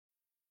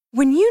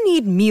When you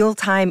need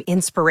mealtime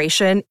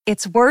inspiration,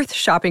 it's worth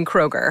shopping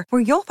Kroger,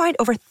 where you'll find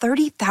over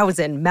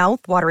 30,000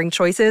 mouth-watering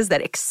choices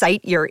that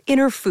excite your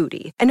inner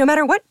foodie. And no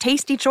matter what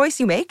tasty choice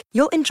you make,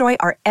 you'll enjoy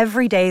our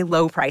everyday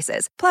low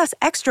prices, plus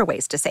extra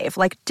ways to save,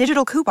 like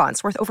digital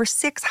coupons worth over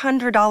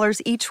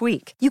 $600 each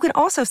week. You can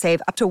also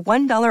save up to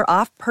 $1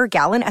 off per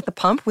gallon at the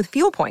pump with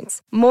fuel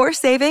points. More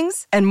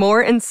savings and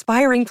more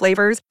inspiring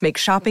flavors make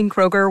shopping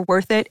Kroger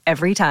worth it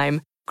every time.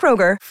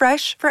 Kroger,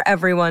 fresh for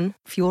everyone.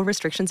 Fuel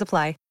restrictions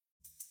apply.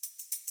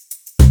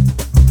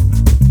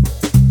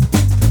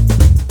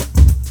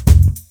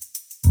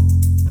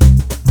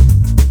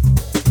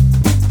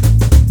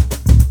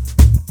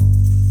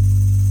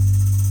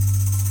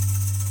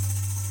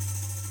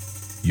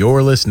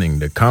 You're listening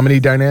to Comedy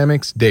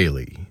Dynamics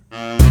Daily.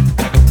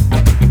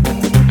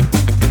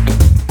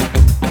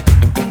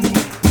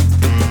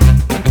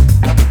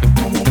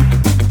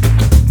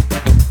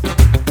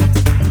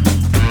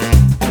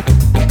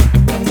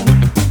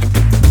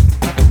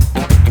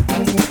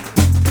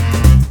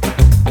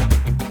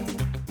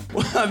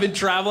 I've been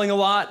traveling a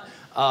lot.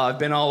 I've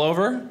been all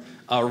over.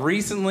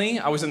 Recently,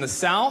 I was in the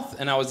South,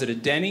 and I was at a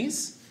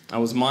Denny's. I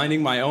was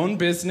minding my own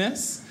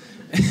business.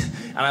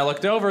 And I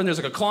looked over, and there's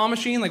like a claw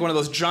machine, like one of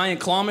those giant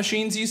claw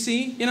machines you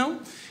see, you know?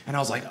 And I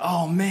was like,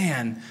 oh,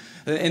 man.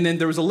 And then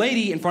there was a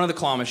lady in front of the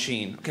claw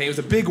machine. Okay, it was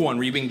a big one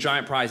where you're being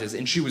giant prizes,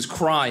 and she was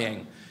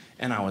crying.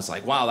 And I was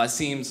like, wow, that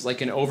seems like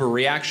an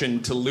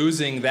overreaction to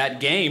losing that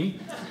game.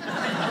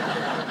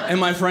 And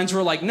my friends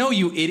were like, no,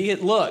 you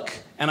idiot, look.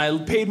 And I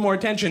paid more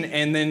attention,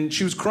 and then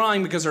she was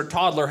crying because her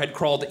toddler had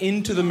crawled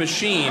into the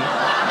machine.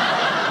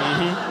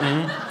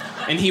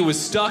 And he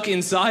was stuck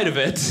inside of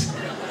it.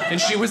 And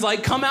she was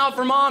like, come out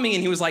for mommy.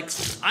 And he was like,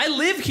 I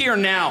live here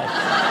now.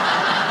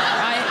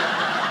 I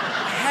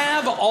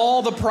have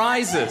all the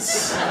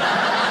prizes.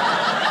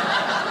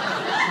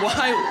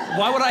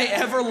 Why would I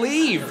ever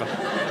leave?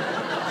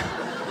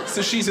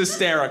 So she's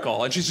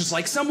hysterical. And she's just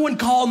like, someone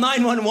call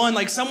 911,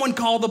 like someone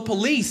call the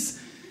police.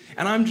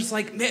 And I'm just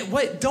like,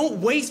 what? Don't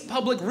waste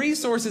public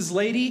resources,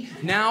 lady.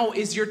 Now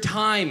is your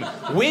time.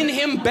 Win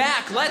him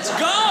back. Let's go.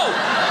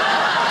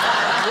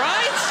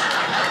 Right?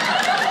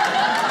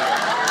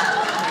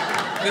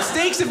 The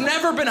stakes have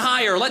never been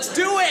higher. Let's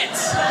do it.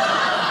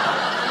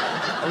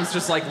 I was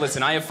just like,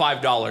 listen, I have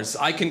 $5.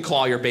 I can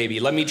claw your baby.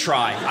 Let me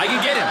try. I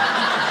can get him.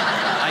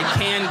 I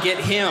can get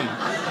him.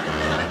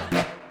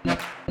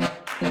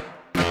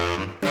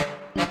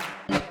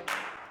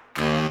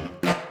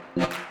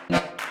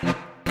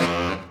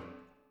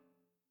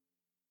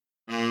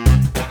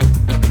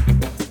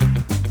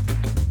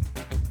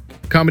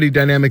 Comedy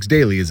Dynamics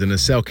Daily is an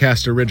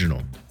Accelcast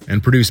original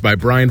and produced by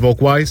Brian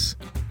Volk-Weiss,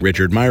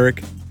 Richard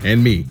Myrick,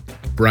 and me,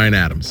 Brian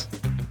Adams.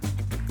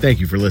 Thank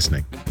you for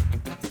listening.